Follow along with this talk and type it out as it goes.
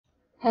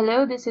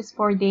Hello, this is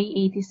for day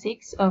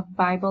 86 of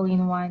Bible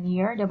in 1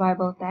 year. The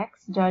Bible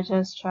text,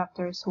 Judges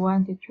chapters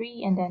 1 to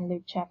 3, and then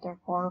Luke chapter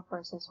 4,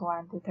 verses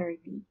 1 to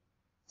 30.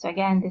 So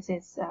again, this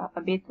is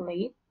a bit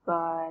late,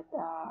 but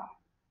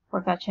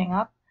we're catching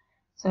up.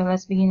 So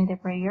let's begin the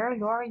prayer.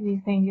 Lord,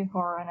 we thank you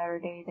for another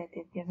day that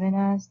you've given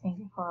us. Thank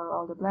you for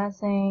all the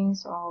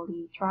blessings, all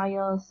the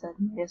trials that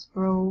made us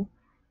grow.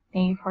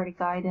 Thank you for the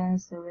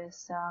guidance, the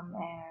wisdom,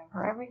 and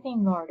for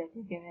everything, Lord, that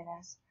you've given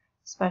us,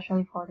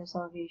 especially for the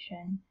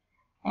salvation.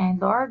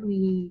 And Lord,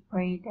 we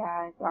pray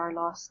that our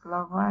lost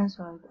loved ones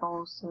would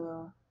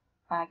also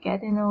get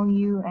to know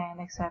you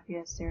and accept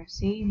you as their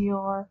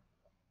Savior.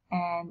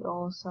 And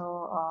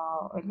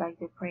also, I'd like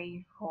to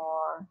pray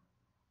for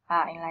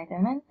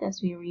enlightenment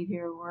as we read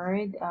your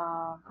word.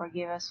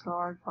 Forgive us,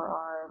 Lord, for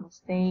our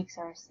mistakes,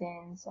 our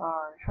sins,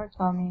 our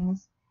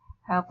shortcomings.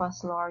 Help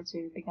us, Lord,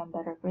 to become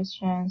better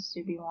Christians,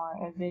 to be more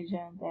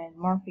obedient and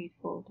more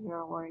faithful to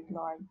your word,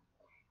 Lord.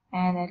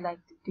 And I'd like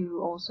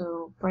to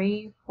also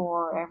pray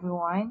for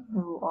everyone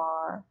who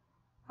are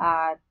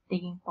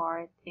taking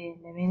part in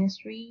the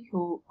ministry,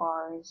 who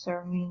are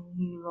serving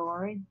you,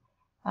 Lord,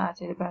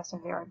 to the best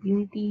of their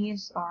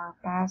abilities, our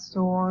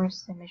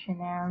pastors, the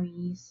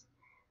missionaries,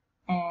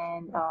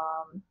 and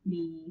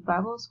the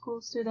Bible school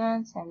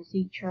students, and the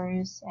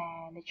teachers,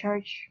 and the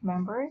church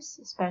members,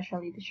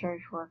 especially the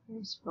church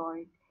workers,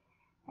 Lord.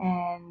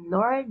 And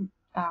Lord,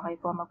 kayo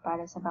po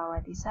magpala sa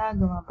bawat isa,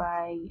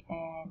 gumabay,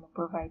 and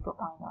provide po,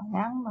 Panginoon,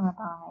 ng mga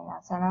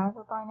pangangailangan. Salamat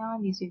po,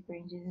 Panginoon. This we pray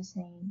in Jesus'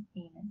 name.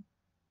 Amen.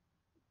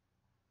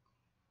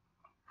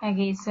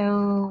 Okay,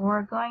 so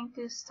we're going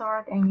to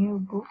start a new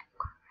book,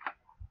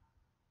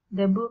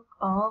 the book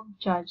of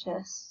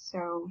Judges.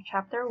 So,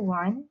 chapter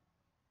 1.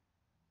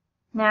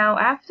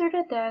 Now, after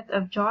the death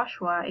of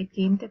Joshua, it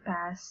came to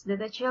pass that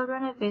the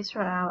children of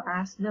Israel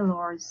asked the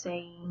Lord,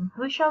 saying,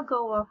 Who shall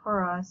go up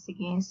for us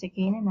against the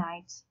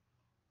Canaanites,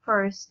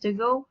 first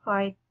to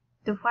fight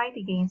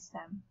against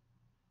them?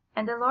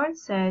 And the Lord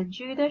said,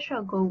 Judah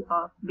shall go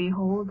up.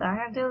 Behold, I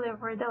have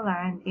delivered the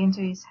land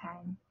into his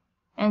hand.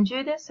 And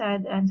Judah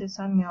said unto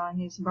Simeon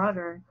his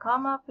brother,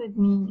 Come up with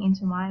me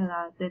into my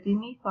lot, that we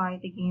may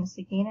fight against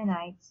the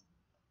Canaanites.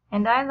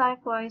 And I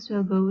likewise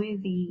will go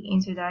with thee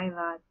into thy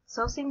lot.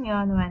 So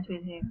Simeon went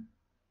with him.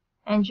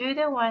 And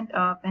Judah went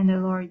up, and the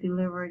Lord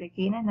delivered the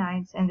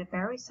Canaanites and the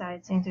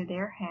Perizzites into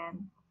their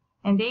hand.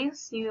 And they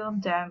slew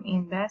of them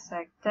in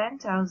Bezek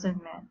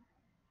 10,000 men.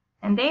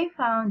 And they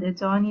found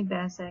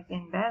Adoni-Bezek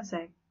in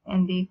Bezek,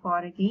 and they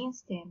fought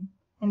against him.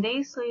 And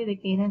they slew the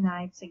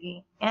Canaanites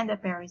again and the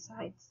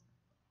Perizzites.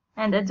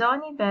 And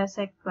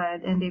Adoni-Bezek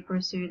fled, and they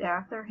pursued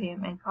after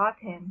him, and caught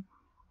him,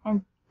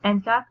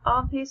 and cut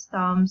off his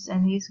thumbs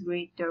and his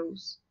great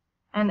toes.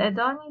 And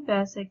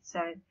Adoni-Bezek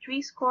said,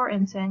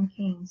 70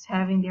 kings,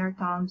 having their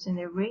thumbs and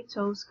their great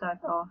toes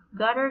cut off,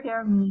 gather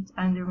their meat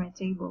under my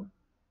table,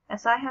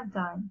 as I have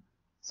done.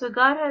 So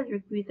God had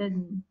requited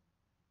me.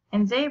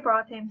 And they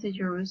brought him to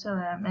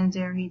Jerusalem, and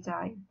there he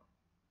died.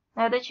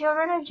 Now the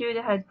children of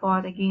Judah had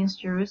fought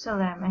against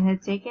Jerusalem, and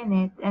had taken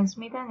it, and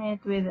smitten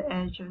it with the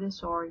edge of the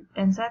sword,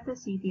 and set the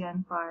city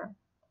on fire.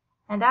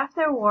 And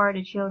afterward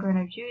the children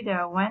of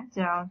Judah went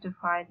down to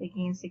fight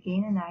against the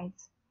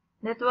Canaanites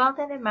that dwelt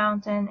in the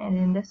mountain, and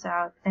in the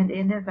south, and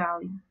in the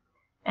valley.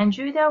 And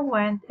Judah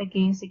went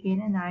against the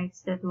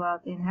Canaanites that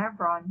dwelt in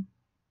Hebron.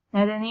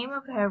 Now the name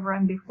of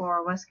Hebron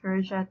before was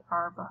Kirjath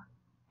Arba.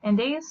 And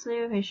they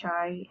slew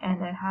Hushai, and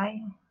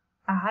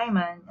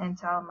Ahiman, and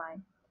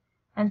Talmai.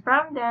 And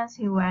from thence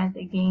he went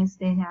against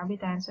the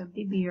inhabitants of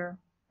Debir,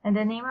 and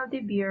the name of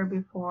Debir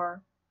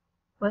before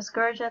was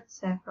Kirjath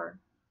Sepher.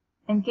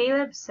 And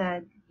Caleb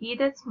said, He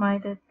that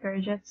smiteth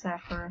Kirjath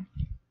Sepher,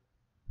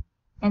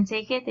 and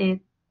taketh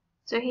it,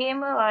 to him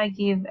will I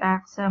give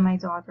Achsah my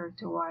daughter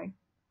to wife.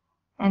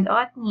 And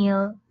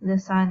Othniel, the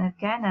son of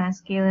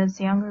Kenaz,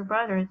 Caleb's younger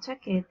brother,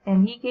 took it,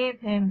 and he gave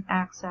him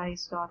Achsah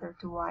his daughter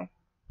to wife.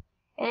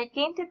 And it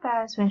came to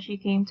pass, when she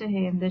came to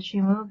him, that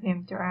she moved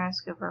him to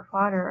ask of her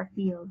father a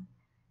field.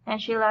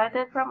 And she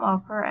lighted from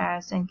off her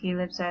ass, and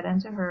Caleb said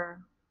unto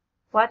her,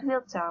 What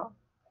wilt thou?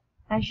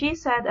 And she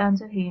said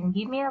unto him,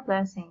 Give me a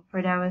blessing,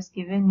 for thou hast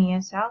given me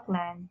a south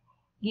land.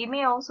 Give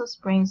me also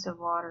springs of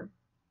water.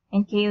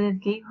 And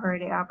Caleb gave her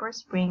the upper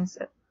springs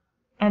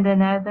and the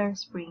nether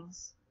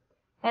springs.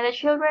 And the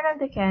children of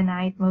the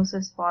Canaanite,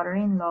 Moses'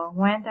 father-in-law,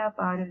 went up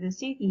out of the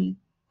city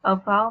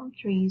of palm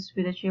trees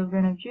with the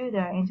children of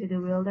Judah into the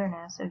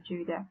wilderness of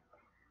Judah,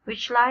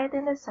 which lieth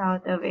in the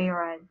south of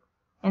Arad.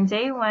 And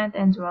they went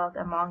and dwelt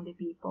among the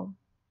people.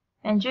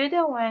 And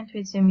Judah went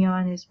with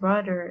Simeon his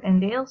brother,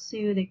 and they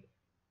slew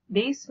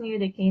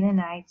the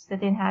Canaanites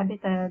that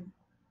inhabited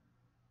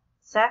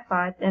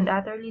Saphat, and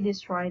utterly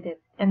destroyed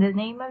it. And the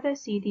name of the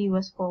city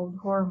was called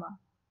Hormah.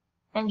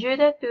 And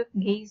Judah took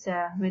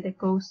Gaza with the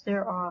coast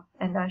thereof,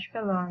 and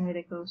Ashkelon with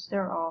the coast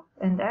thereof,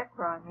 and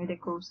Ekron with the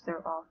coast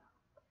thereof.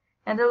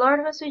 And the Lord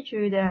was with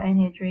Judah, and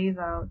he drave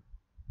out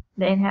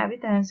the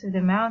inhabitants of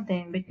the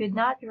mountain, but could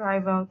not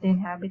drive out the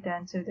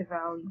inhabitants of the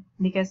valley,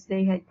 because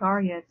they had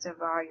chariots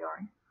of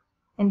iron.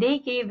 And they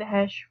gave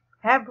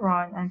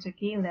Hebron unto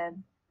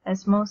Caleb,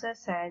 as Moses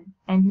said,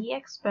 and he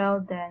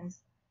expelled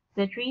thence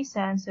the 3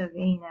 sons of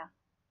Anak.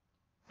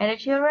 And the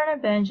children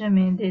of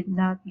Benjamin did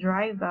not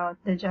drive out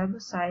the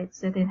Jebusites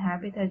that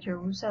inhabited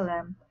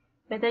Jerusalem,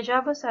 but the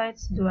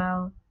Jebusites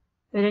dwell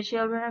with the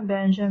children of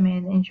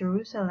Benjamin in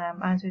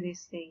Jerusalem unto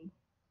this day.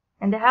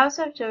 And the house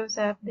of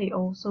Joseph they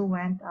also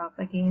went up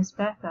against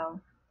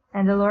Bethel,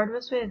 and the Lord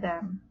was with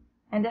them.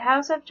 And the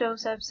house of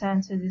Joseph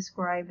sent to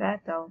descry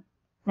Bethel.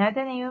 Now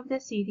the name of the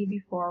city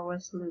before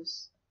was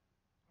Luz.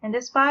 And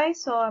the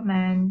spies saw a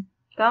man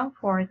come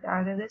forth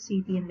out of the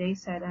city, and they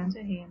said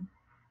unto him,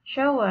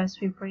 Show us,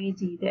 we pray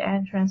thee, the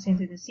entrance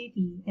into the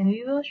city, and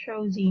we will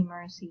show thee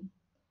mercy.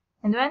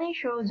 And when he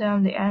showed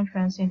them the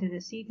entrance into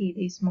the city,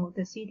 they smote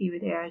the city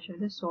with the edge of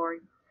the sword,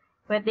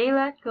 but they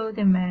let go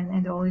the man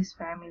and all his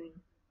family.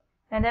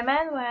 And the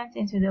man went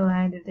into the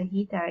land of the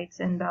Hittites,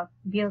 and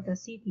built a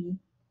city,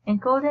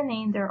 and called the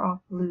name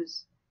thereof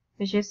Luz,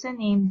 which is the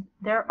name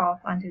thereof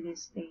unto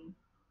this day.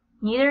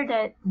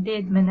 Neither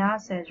did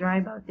Manasseh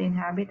drive out the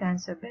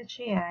inhabitants of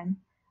Bethshean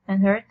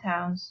and her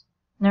towns,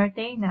 nor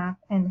Taanach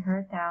and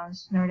her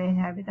towns, nor the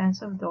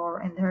inhabitants of Dor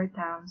and her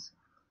towns,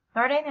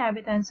 nor the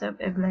inhabitants of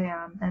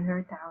Ibleam and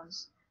her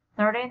towns,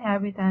 nor the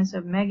inhabitants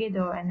of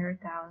Megiddo and her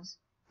towns,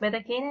 but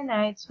the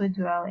Canaanites would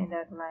dwell in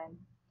that land.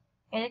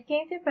 And it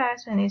came to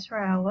pass, when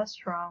Israel was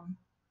strong,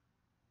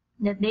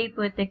 that they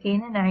put the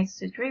Canaanites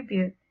to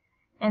tribute,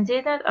 and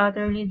did not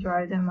utterly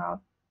drive them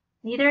out.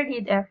 Neither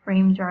did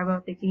Ephraim drive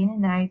out the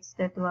Canaanites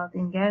that dwelt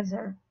in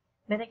Gezer,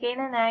 but the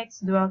Canaanites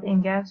dwelt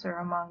in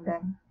Gezer among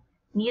them.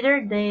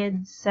 Neither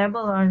did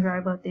Zebulun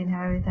drive out the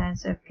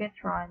inhabitants of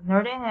Kitron,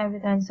 nor the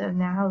inhabitants of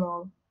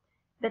Nahalol,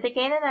 but the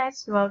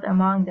Canaanites dwelt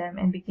among them,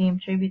 and became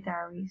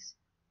tributaries.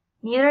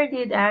 Neither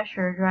did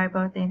Asher drive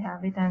out the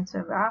inhabitants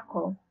of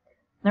Akko,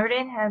 nor the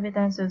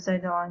inhabitants of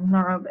Zidon,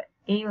 nor of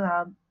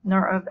Elab,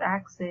 nor of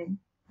Akzib,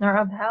 nor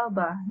of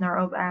Helba, nor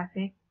of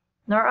Aphik,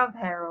 nor of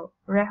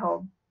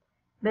Rehob.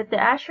 But the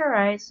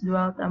Asherites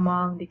dwelt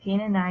among the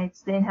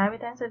Canaanites, the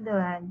inhabitants of the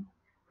land,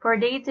 for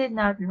they did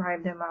not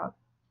drive them out.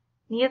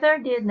 Neither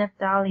did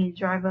Naphtali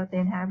drive out the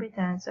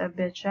inhabitants of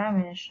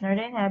Bethshemesh, nor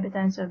the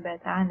inhabitants of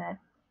Beth-Anath,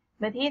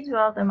 but he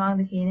dwelt among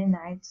the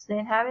Canaanites, the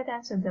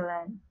inhabitants of the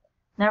land.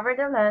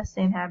 Nevertheless,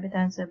 the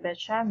inhabitants of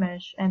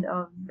Bethshemesh and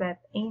of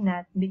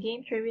Beth-Anath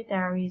became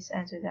tributaries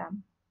unto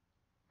them.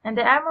 And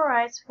the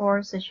Amorites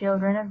forced the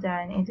children of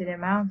Dan into the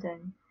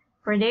mountain,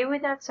 for they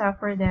would not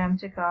suffer them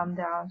to come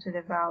down to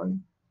the valley.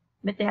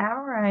 But the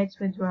Amorites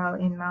would dwell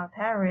in Mount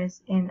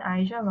Heres, in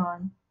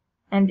Aijalon,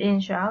 and in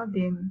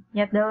Shaalbim.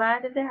 Yet the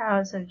land of the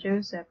house of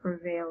Joseph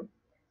prevailed,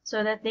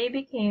 so that they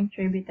became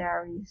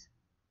tributaries.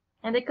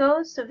 And the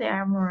coast of the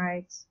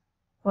Amorites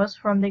was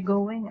from the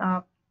going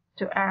up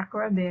to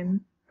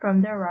Akrabim,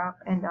 from the rock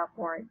and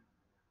upward.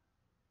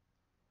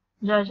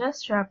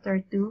 Judges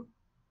chapter 2.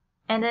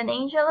 And an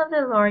angel of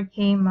the Lord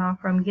came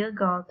up from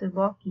Gilgal to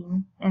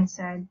Bochim, and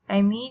said,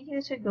 I made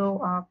you to go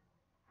up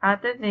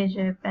out of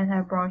Egypt, and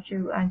have brought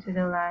you unto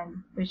the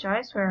land which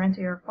I sware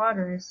unto your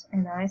fathers.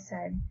 And I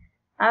said,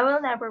 I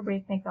will never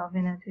break my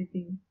covenant with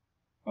you.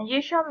 And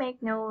ye shall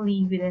make no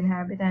league with the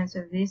inhabitants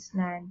of this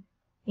land.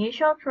 Ye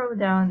shall throw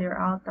down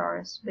their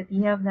altars, but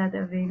ye have not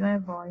obeyed my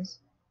voice.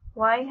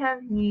 Why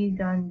have ye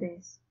done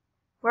this?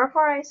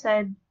 Wherefore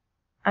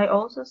I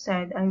also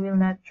said, I will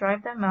not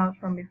drive them out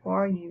from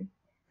before you,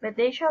 but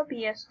they shall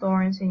be as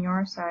thorns in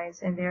your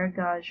sides, and their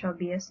God shall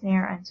be a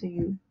snare unto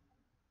you.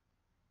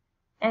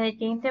 And it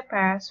came to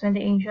pass, when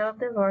the angel of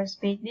the Lord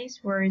spake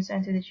these words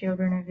unto the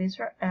children of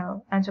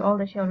Israel, unto all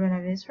the children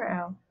of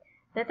Israel,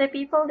 that the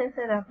people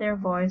lifted up their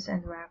voice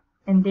and wept,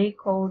 and they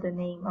called the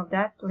name of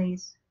that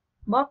place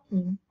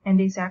Bochim, and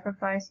they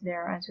sacrificed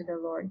there unto the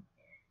Lord.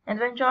 And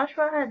when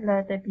Joshua had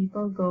let the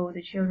people go,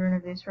 the children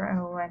of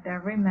Israel went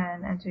every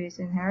man unto his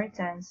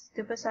inheritance,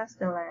 to possess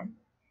the land.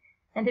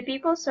 And the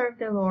people served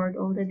the Lord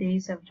all the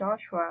days of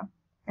Joshua,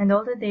 and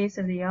all the days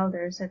of the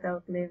elders that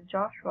outlived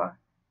Joshua,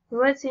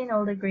 who had seen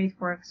all the great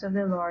works of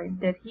the Lord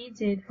that he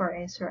did for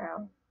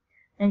Israel.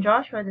 And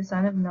Joshua the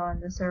son of Nun,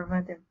 the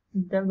servant of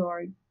the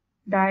Lord,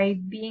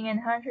 died, being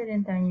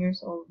 110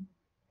 years old.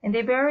 And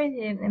they buried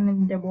him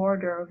in the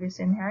border of his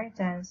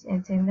inheritance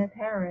in Timnath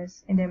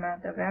Heres, in the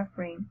mount of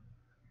Ephraim,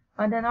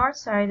 on the north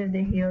side of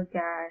the hill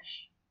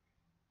Gaash.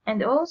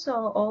 And also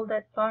all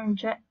that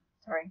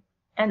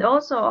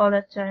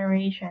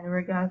generation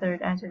were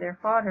gathered unto their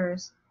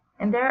fathers,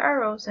 and there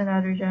arose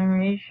another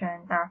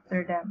generation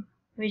after them,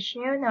 which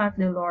knew not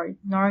the Lord,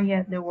 nor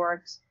yet the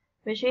works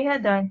which he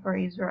had done for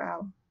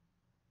Israel.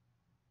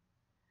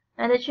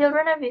 And the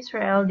children of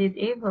Israel did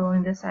evil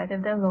in the sight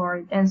of the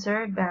Lord, and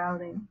served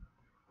Baalim.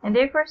 And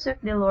they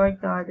forsook the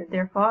Lord God of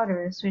their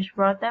fathers, which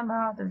brought them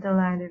out of the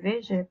land of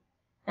Egypt,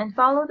 and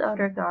followed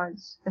other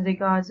gods, of the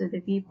gods of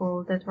the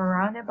people that were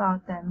round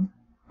about them,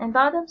 and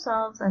bowed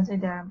themselves unto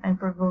them, and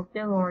provoked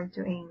the Lord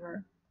to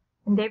anger.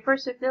 And they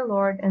forsook the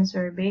Lord, and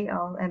served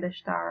Baal and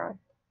Ashtaroth.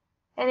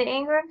 And the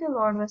anger of the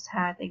Lord was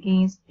hot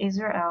against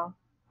Israel,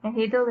 and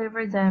he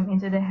delivered them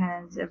into the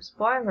hands of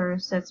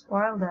spoilers that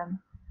spoiled them,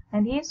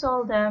 and he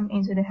sold them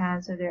into the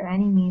hands of their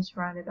enemies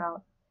round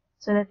about,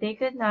 so that they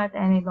could not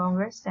any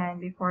longer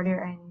stand before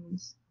their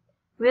enemies.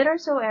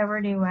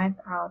 Whithersoever they went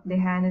out, the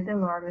hand of the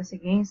Lord was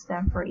against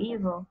them for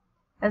evil,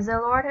 as the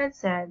Lord had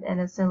said, and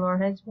as the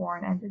Lord had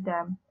sworn unto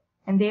them,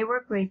 and they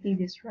were greatly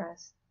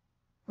distressed.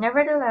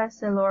 Nevertheless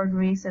the Lord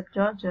raised up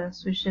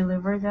judges, which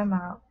delivered them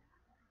out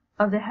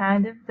of the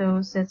hand of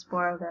those that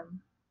spoiled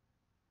them.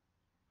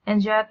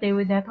 And yet they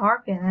would not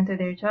hearken unto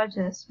their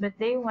judges, but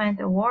they went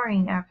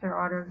a-warring after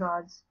other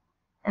gods,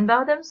 and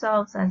bowed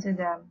themselves unto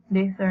them.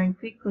 They turned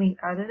quickly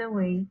out of the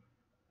way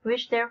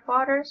which their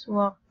fathers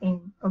walked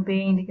in,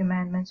 obeying the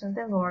commandments of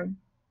the Lord,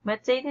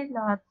 but they did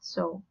not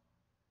so.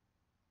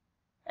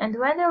 And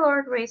when the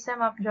Lord raised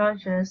them up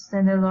judges,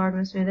 then the Lord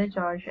was with the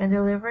judge, and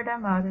delivered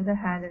them out of the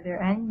hand of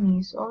their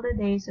enemies all the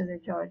days of the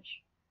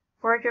judge.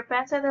 For it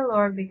repented the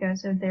Lord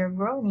because of their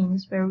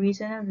groanings, by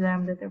reason of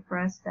them that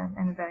oppressed them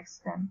and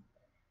vexed them.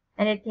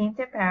 And it came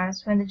to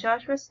pass, when the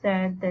judge was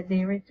dead, that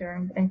they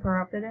returned, and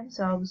corrupted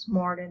themselves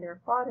more than their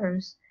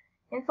fathers,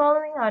 in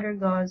following other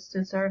gods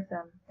to serve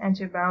them, and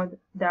to bow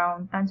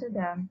down unto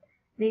them.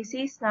 They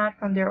ceased not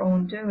from their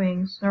own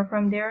doings, nor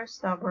from their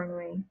stubborn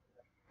way.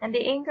 And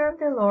the anger of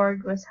the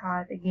Lord was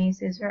hot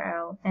against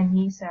Israel, and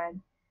he said,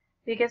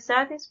 Because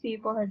that this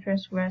people have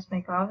transgressed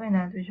my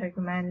covenant which I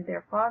commanded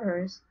their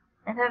fathers,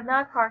 and have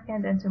not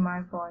hearkened unto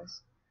my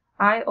voice,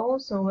 I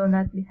also will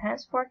not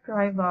henceforth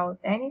drive out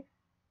any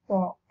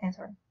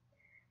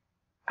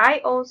I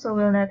also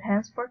will not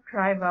henceforth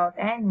drive out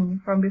any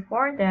from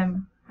before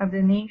them of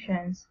the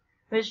nations,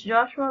 which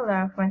Joshua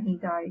left when he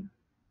died,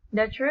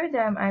 that through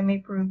them I may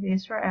prove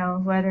Israel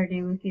whether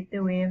they will keep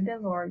the way of the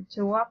Lord,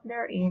 to walk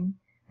therein,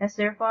 as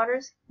their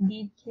fathers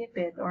did keep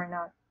it, or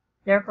not.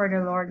 Therefore the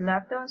Lord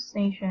left those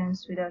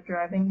nations without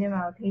driving them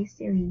out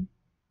hastily,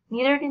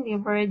 neither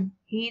delivered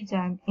he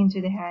them into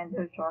the hand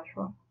of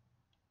Joshua.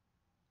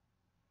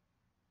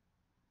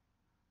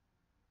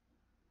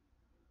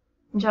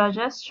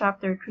 Judges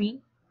chapter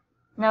 3.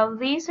 Now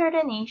these are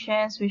the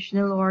nations which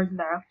the Lord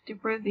left, to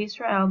prove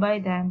Israel by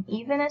them,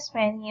 even as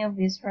many of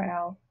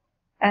Israel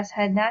as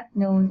had not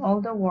known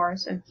all the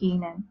wars of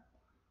Canaan,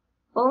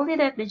 only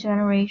that the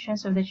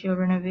generations of the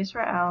children of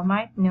Israel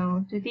might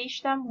know, to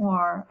teach them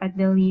war, at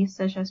the least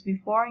such as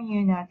before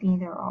knew nothing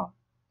thereof,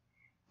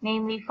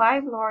 namely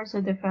 5 lords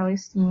of the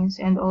Philistines,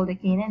 and all the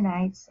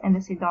Canaanites, and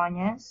the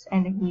Sidonians,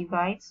 and the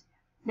Hivites,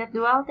 that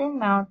dwelt in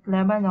Mount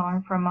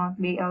Lebanon, from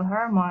Mount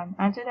Baal-Hermon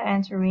unto the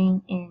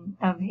entering in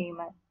of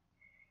Hamath.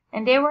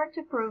 And they were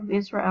to prove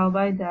Israel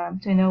by them,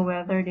 to know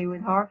whether they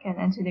would hearken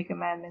unto the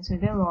commandments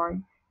of the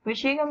Lord,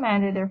 which he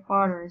commanded their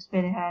fathers by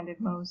the hand of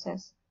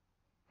Moses.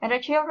 And the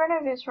children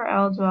of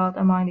Israel dwelt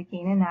among the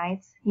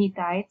Canaanites,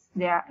 Hittites,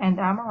 and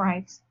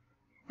Amorites,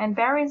 and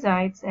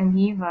Perizzites, and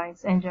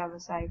Hivites, and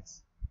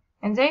Jebusites.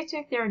 And they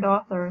took their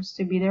daughters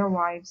to be their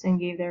wives, and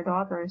gave their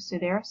daughters to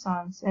their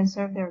sons, and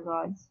served their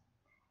gods.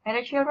 And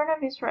the children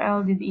of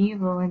Israel did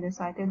evil in the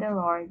sight of the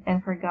Lord,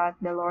 and forgot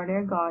the Lord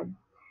their God,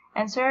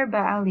 and served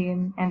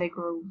Baalim and the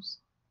groves.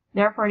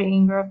 Therefore the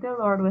anger of the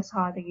Lord was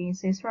hot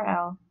against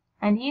Israel,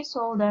 and he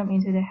sold them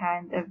into the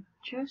hand of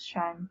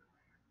Chushan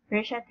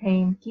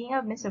Rishathaim, king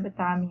of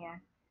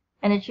Mesopotamia.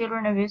 And the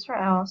children of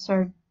Israel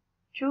served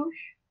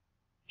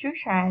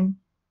Chushan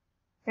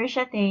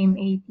Rishathaim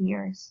 8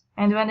 years.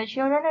 And when the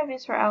children of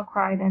Israel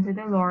cried unto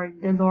the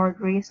Lord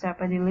raised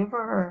up a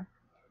deliverer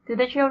to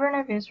the children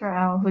of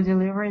Israel, who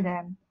delivered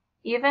them,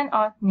 even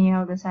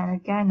Othniel the son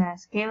of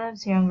Kenaz,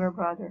 Caleb's younger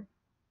brother.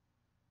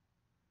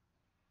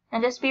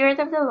 And the Spirit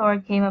of the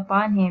Lord came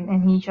upon him,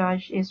 and he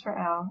judged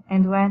Israel,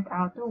 and went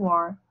out to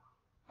war.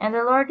 And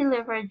the Lord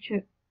delivered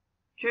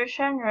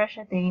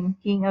Chushan-Rishathaim,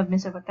 king of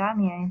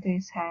Mesopotamia, into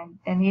his hand,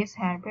 and his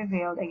hand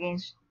prevailed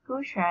against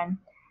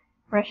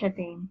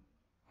Chushan-Rishathaim.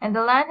 And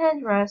the land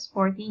had rest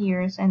 40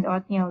 years, and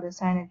Othniel the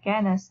son of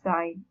Kenaz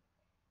died.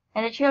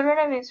 And the children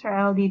of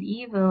Israel did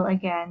evil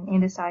again in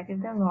the sight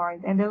of the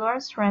Lord, and the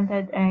Lord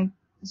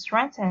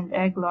strengthened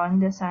Eglon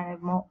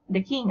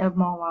the king of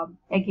Moab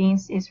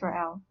against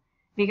Israel,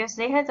 because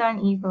they had done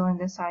evil in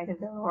the sight of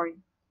the Lord.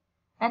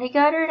 And he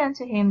gathered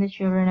unto him the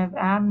children of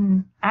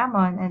Ammon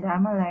and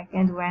Amalek,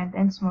 and went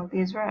and smote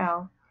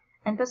Israel,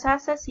 and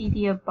possessed the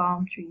city of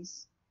palm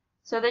trees.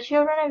 So the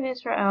children of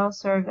Israel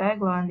served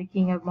Eglon the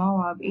king of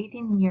Moab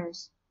 18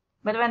 years.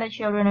 But when the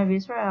children of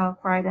Israel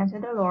cried unto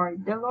the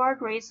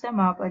Lord raised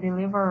them up a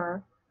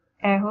deliverer,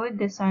 Ehud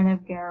the son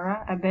of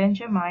Gera, a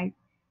Benjamite,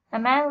 a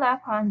man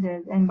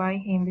left-handed, and by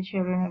him the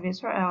children of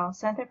Israel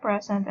sent a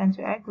present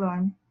unto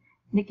Eglon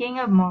the king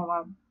of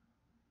Moab.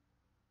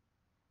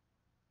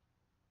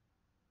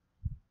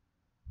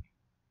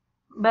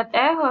 But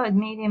Ehud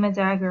made him a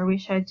dagger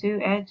which had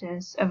 2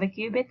 edges, of a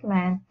cubit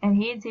length, and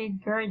he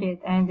did gird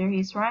it under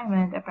his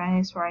raiment upon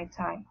his right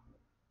thigh.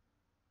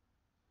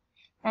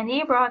 And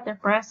he brought the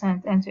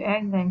present unto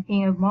Eglon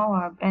king of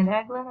Moab, and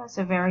Eglon was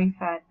a very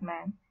fat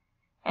man.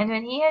 And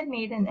when he had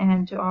made an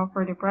end to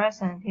offer the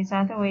present, he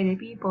sent away the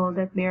people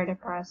that bare the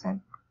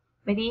present.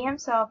 But he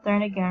himself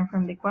turned again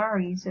from the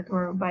quarries that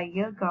were by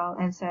Gilgal,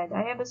 and said,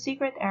 I have a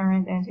secret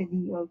errand unto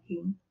thee, O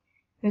king.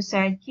 Who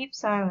said, Keep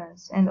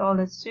silence, and all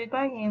that stood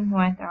by him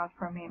went out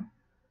from him.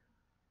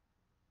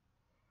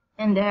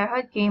 And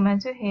Ehud came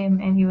unto him,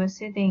 and he was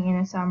sitting in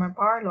a summer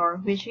parlour,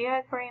 which he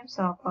had for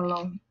himself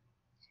alone.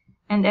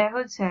 And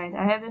Ehud said,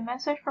 I have a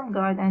message from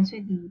God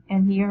unto thee.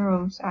 And he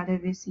arose out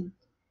of his seat.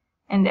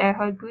 And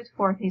Ehud put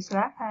forth his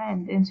left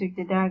hand, and took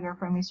the dagger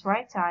from his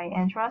right thigh,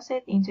 and thrust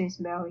it into his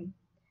belly.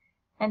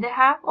 And the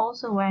half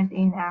also went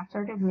in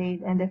after the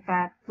blade, and the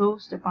fat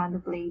closed upon the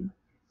blade,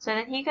 so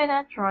that he could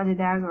not draw the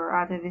dagger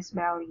out of his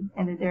belly,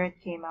 and the dirt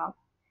came out.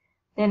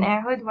 Then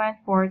Ehud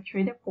went forth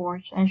through the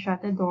porch, and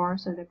shut the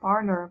doors of the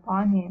parlour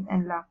upon him,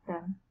 and locked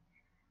them.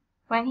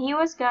 When he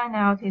was gone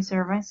out, his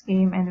servants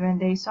came, and when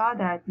they saw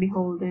that,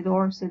 behold, the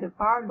doors of the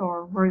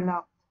parlour were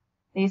locked,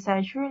 they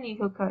said, Surely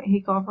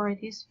he covered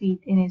his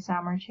feet in his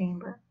summer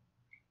chamber.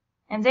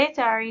 And they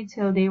tarried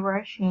till they were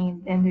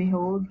ashamed, and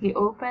behold, he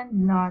opened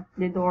not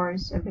the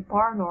doors of the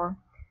parlour.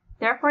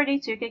 Therefore they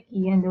took a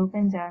key, and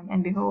opened them,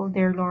 and behold,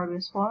 their lord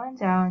was fallen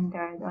down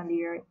dead on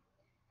the earth.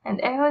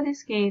 And Ehud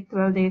escaped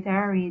while they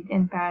tarried,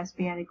 and passed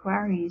beyond the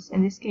quarries,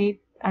 and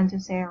escaped unto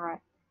Sarah.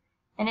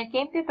 And it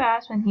came to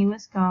pass, when he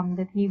was come,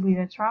 that he blew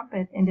a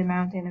trumpet in the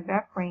mountain of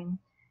Ephraim,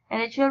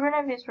 and the children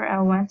of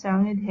Israel went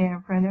down with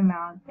him from the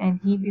mount, and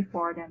he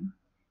before them.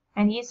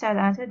 And he said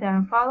unto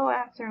them, Follow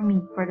after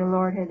me, for the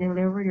Lord hath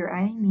delivered your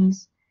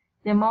enemies,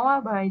 the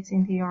Moabites,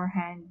 into your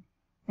hand.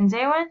 And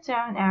they went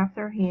down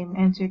after him,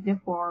 and took the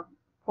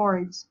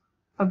fords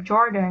of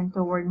Jordan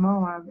toward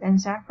Moab, and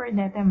suffered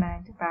not a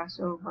man to pass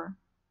over.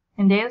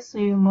 And they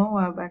slew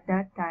Moab at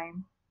that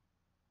time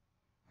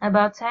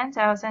about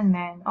 10,000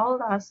 men, all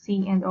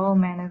lusty, and all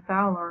men of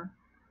valour.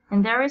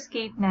 And there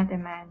escaped not a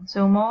man.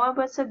 So Moab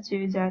was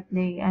subdued that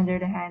day under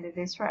the hand of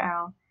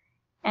Israel,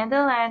 and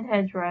the land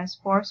had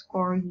rest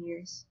 80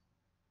 years.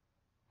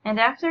 And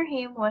after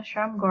him was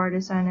Shamgar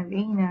the son of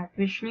Anath,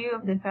 which slew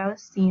of the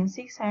Philistines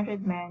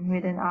 600 men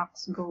with an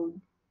ox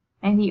goad,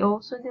 and he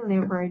also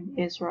delivered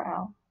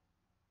Israel.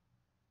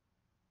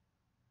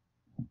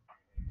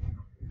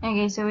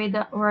 Okay, so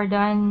we're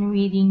done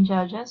reading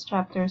Judges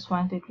chapters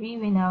 1 to 3.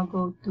 We now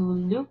go to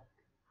Luke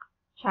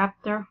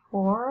chapter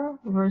 4,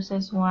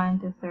 verses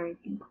 1 to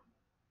 30.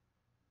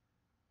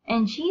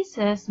 And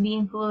Jesus,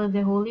 being full of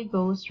the Holy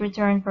Ghost,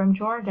 returned from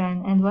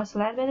Jordan, and was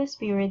led by the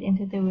Spirit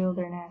into the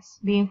wilderness,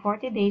 being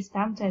 40 days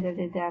tempted of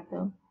the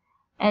devil.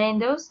 And in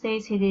those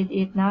days he did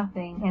eat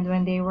nothing, and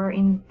when they were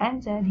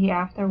ended, he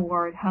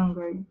afterward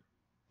hungered.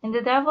 And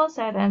the devil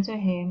said unto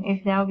him,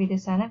 If thou be the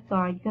Son of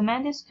God,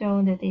 command this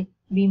stone that it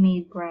be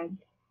made bread.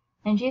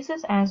 And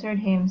Jesus answered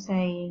him,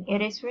 saying, It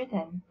is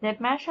written,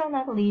 that man shall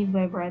not live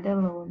by bread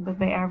alone, but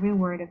by every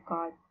word of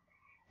God.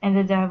 And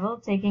the devil,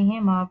 taking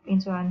him up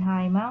into an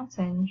high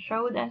mountain,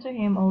 showed unto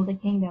him all the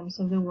kingdoms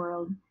of the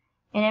world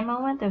in a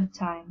moment of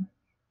time.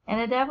 And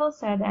the devil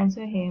said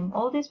unto him,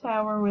 All this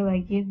power will I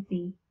give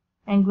thee,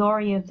 and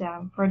glory of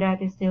them, for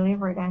that is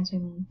delivered unto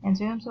me, and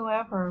to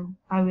whomsoever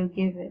I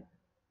give it.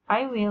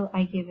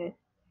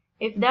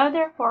 If thou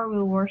therefore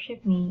wilt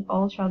worship me,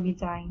 all shall be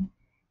thine.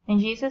 And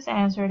Jesus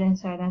answered and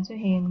said unto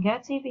him,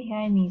 Get thee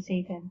behind me,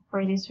 Satan, for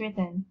it is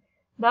written,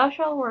 Thou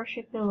shalt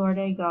worship the Lord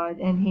thy God,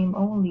 and him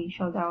only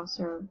shalt thou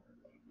serve.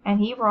 And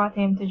he brought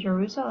him to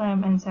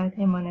Jerusalem, and set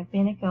him on a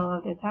pinnacle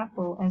of the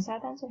temple, and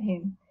said unto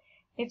him,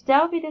 If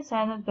thou be the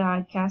Son of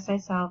God, cast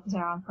thyself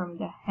down from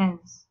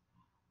hence.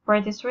 For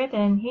it is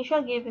written, He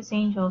shall give his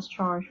angels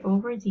charge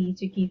over thee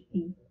to keep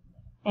thee.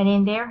 And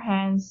in their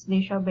hands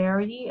they shall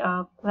bear thee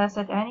up, lest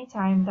at any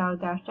time thou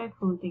dash thy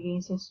foot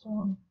against a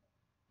stone.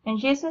 And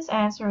Jesus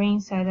answering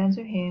said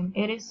unto him,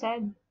 It is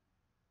said,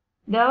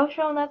 Thou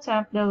shalt not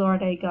tempt the Lord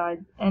thy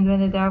God. And when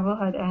the devil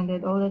had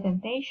ended all the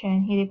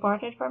temptation, he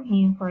departed from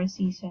him for a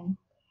season.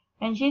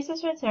 And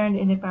Jesus returned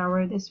in the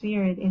power of the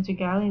Spirit into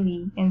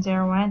Galilee, and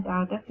there went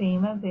out a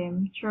fame of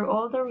him through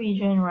all the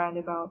region round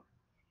about.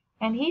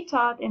 And he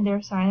taught in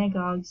their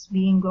synagogues,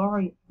 being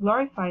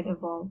glorified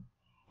of all.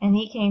 And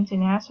he came to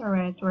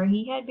Nazareth, where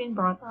he had been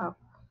brought up.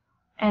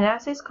 And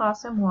as his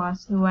custom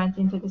was, he went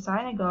into the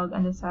synagogue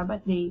on the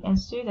Sabbath day, and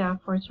stood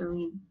up for to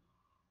read.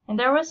 And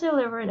there was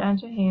delivered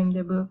unto him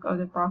the book of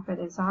the prophet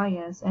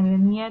Isaiah. And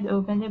when he had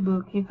opened the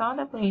book, he found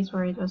a place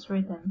where it was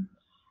written,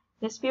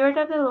 The Spirit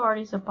of the Lord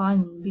is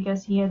upon me,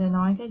 because he had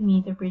anointed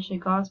me to preach the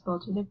gospel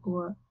to the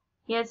poor.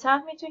 He had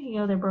sent me to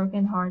heal the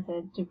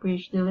brokenhearted, to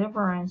preach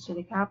deliverance to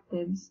the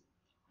captives,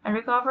 and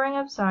recovering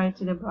of sight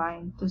to the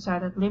blind, to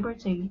set at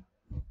liberty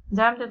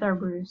them that are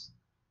bruised,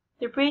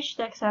 to preach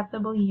the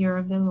acceptable year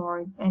of the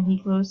Lord. And he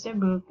closed the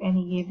book, and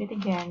he gave it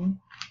again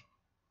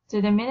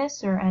to the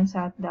minister, and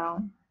sat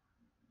down.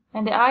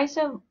 And the eyes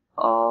of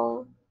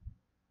all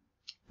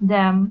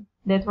them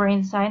that were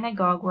in the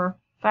synagogue were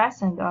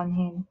fastened on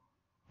him.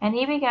 And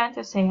he began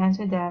to say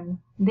unto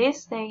them,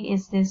 This day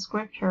is this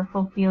scripture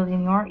fulfilled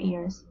in your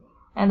ears.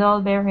 And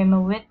all bare him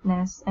a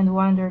witness, and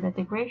wondered at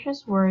the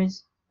gracious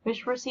words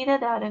which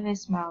proceeded out of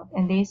his mouth.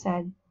 And they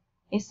said,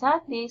 Is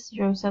not this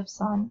Joseph's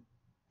son?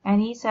 And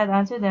he said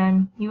unto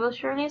them, Ye will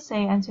surely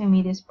say unto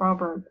me this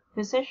proverb,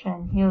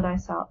 Physician, heal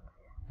thyself.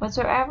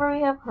 Whatsoever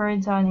we have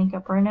heard done in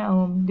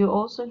Capernaum, do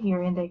also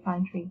here in thy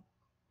country.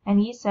 And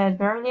he said,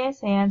 Verily I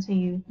say unto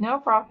you, no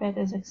prophet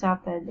is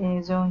accepted in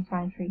his own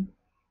country.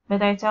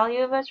 But I tell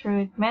you the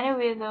truth, many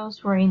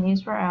widows were in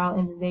Israel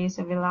in the days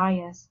of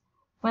Elias,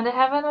 when the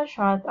heaven was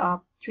shut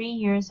up 3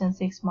 years and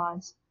 6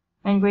 months,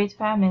 and great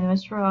famine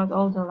was throughout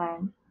all the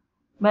land.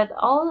 But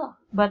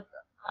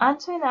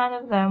unto none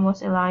of them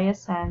was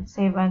Elias sent,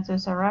 save unto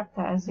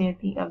Sarepta a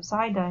city of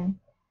Sidon,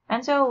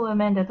 unto a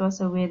woman that was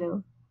a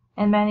widow.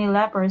 And many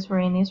lepers were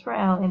in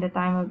Israel in the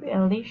time of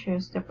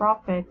Elishus the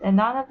prophet, and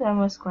none of them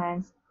was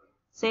cleansed,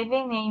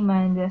 saving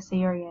Naaman the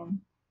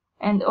Syrian.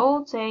 And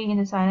all they in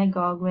the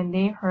synagogue, when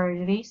they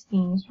heard these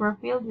things, were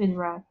filled with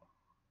wrath,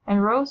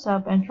 and rose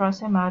up and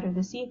thrust him out of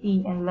the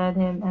city, and led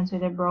him unto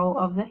the brow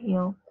of the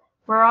hill,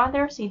 whereon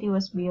their city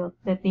was built,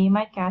 that they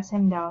might cast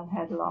him down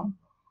headlong.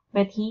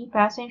 But he,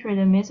 passing through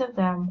the midst of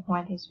them,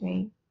 went his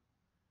way.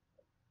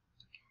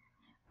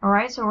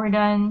 Alright, so we're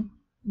done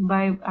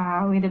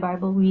with the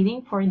Bible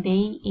reading for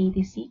day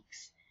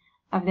 86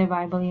 of the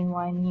Bible in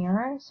 1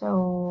 year.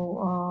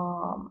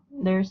 So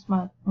there's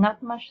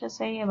not much to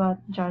say about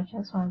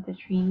Judges 1 to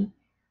 3.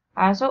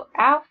 So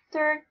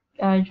after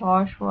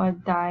Joshua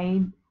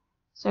died,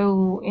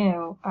 so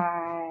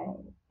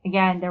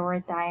again, there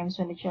were times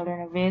when the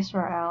children of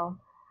Israel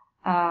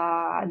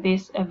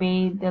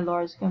disobeyed the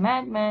Lord's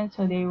commandments,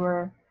 so they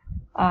were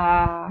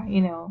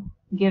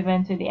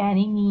given to the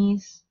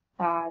enemies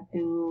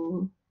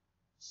to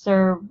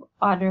serve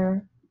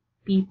other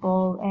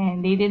people,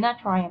 and they did not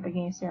triumph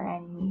against their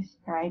enemies,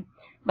 right?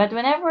 But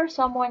whenever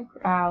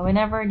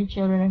the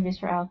children of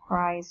Israel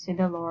cries to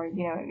the Lord,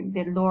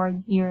 the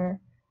Lord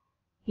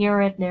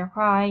heareth their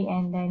cry,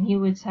 and then He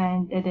would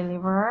send a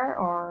deliverer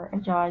or a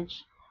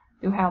judge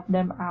to help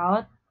them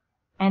out,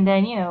 and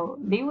then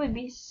they would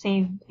be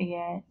saved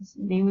again.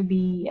 They would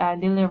be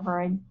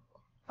delivered.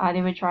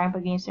 They would triumph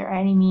against their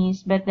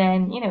enemies, but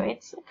then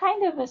it's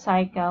kind of a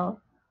cycle,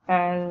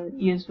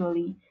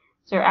 usually.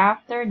 So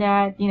after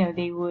that,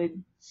 they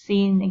would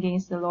sin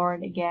against the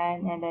Lord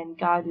again, and then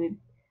God would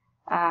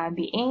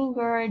be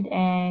angered,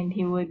 and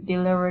He would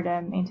deliver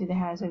them into the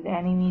hands of the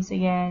enemies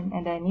again,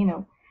 and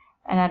then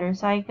another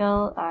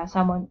cycle.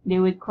 They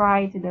would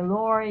cry to the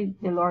Lord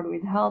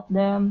would help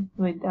them,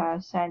 would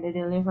send a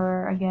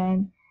deliverer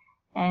again.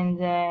 And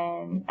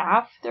then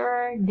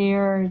after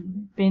they're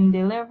been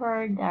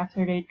delivered,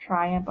 after they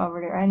triumph over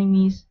their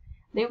enemies,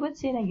 they would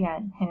sin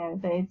again.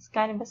 So it's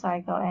kind of a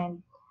cycle.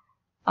 And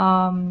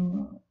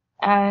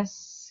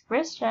as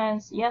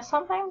Christians, yes,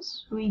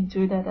 sometimes we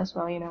do that as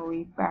well.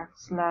 We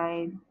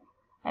backslide,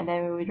 and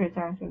then we would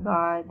return to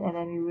God, and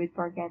then we would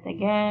forget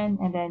again,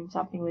 and then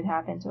something would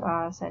happen to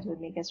us that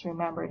would make us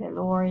remember the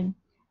Lord,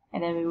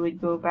 and then we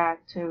would go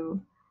back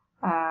to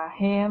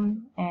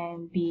Him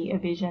and be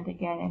obedient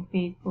again and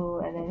faithful.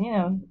 And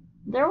then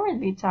there would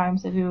be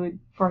times that we would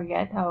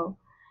forget how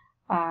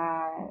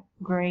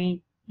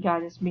great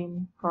God has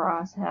been for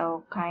us,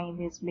 how kind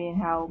He's been,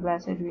 how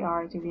blessed we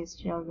are to His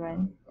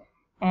children.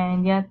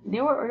 And yet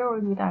there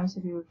would be times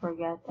that we would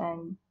forget,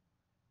 and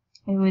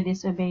we would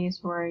disobey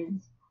His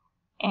words.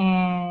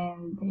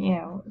 And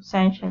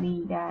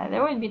essentially,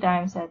 there would be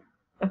times that,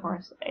 of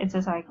course, it's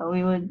a cycle.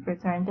 We would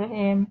return to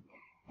Him,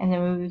 and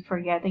then we would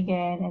forget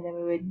again, and then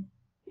we would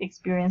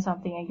experience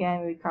something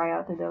again. We would cry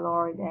out to the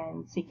Lord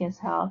and seek His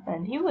help,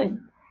 and He would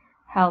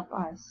help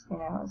us.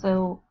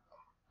 So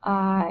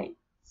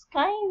it's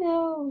kind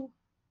of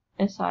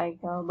a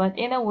cycle, but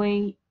in a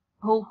way,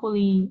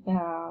 hopefully,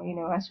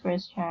 as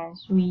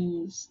Christians,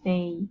 we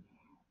stay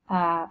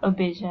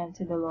obedient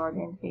to the Lord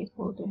and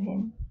faithful to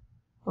Him.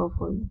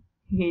 Hopefully.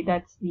 Okay,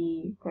 that's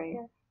the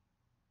prayer.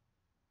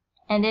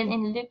 And then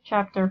in Luke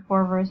chapter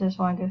 4, verses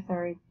 1 to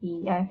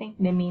 30, I think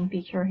the main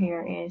picture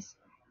here is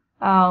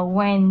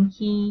when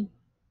He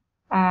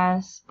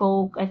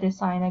spoke at the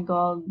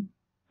synagogue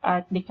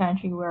at the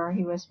country where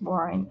He was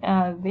born.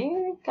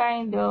 They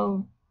kind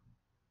of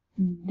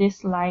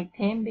disliked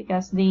Him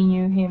because they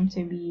knew Him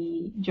to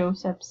be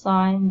Joseph's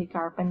son, the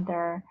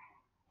carpenter,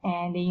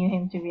 and they knew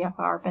Him to be a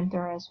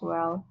carpenter as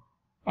well.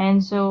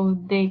 And so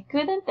they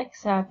couldn't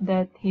accept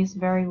that He's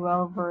very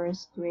well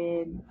versed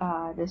with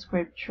the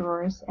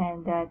scriptures,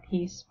 and that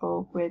He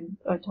spoke with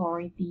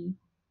authority,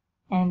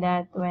 and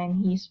that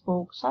when He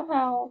spoke,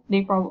 somehow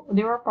they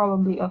were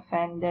probably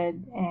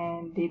offended,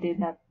 and they did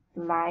not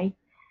like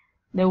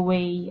the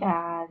way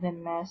the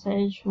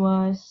message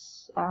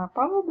was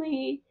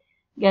probably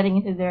getting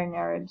into their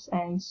nerves,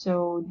 and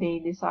so they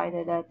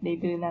decided that they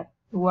do not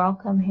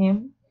welcome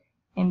Him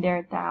in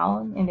their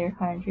town, in their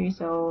country,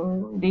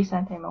 so they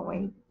sent Him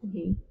away.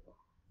 Okay,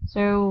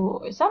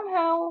 so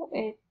somehow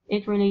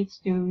it relates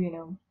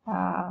to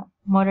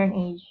modern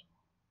age,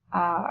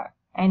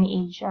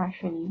 any age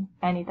actually,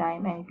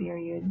 anytime, any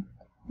period,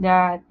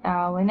 that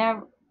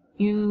whenever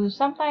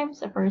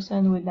sometimes a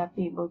person would not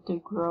be able to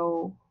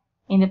grow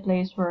in the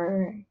place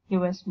where he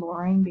was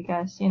born,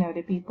 because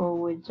the people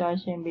would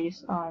judge him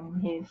based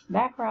on his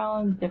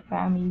background, the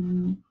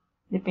family,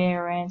 the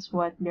parents,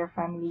 what their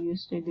family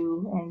used to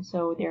do. And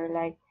so they're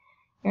like,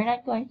 you're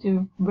not going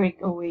to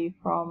break away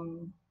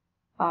from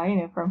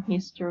from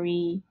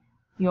history.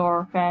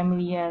 Your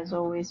family has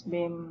always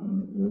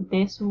been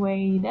this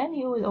way, then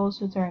you would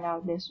also turn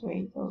out this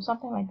way. So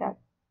something like that.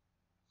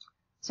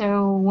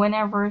 So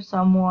whenever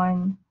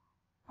someone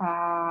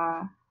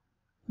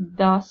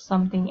does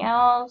something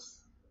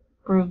else,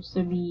 proves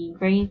to be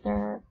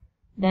greater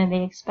than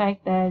they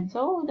expected,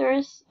 so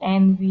there's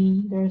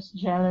envy, there's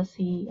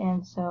jealousy,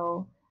 and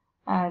so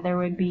there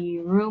would be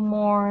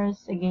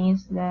rumors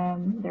against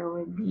them, there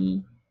would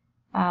be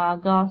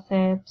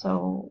gossip,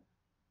 so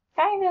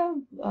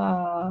kind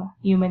of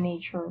human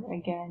nature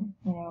again,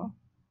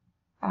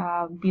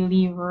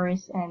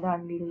 believers and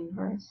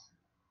unbelievers.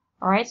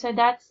 Alright, so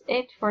that's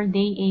it for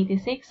day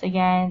 86.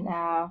 Again,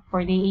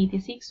 for day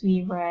 86,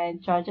 we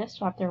read Judges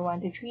chapter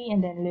 1 to 3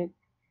 and then Luke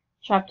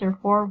chapter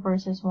 4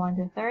 verses 1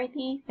 to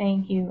 30.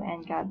 Thank you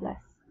and God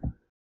bless.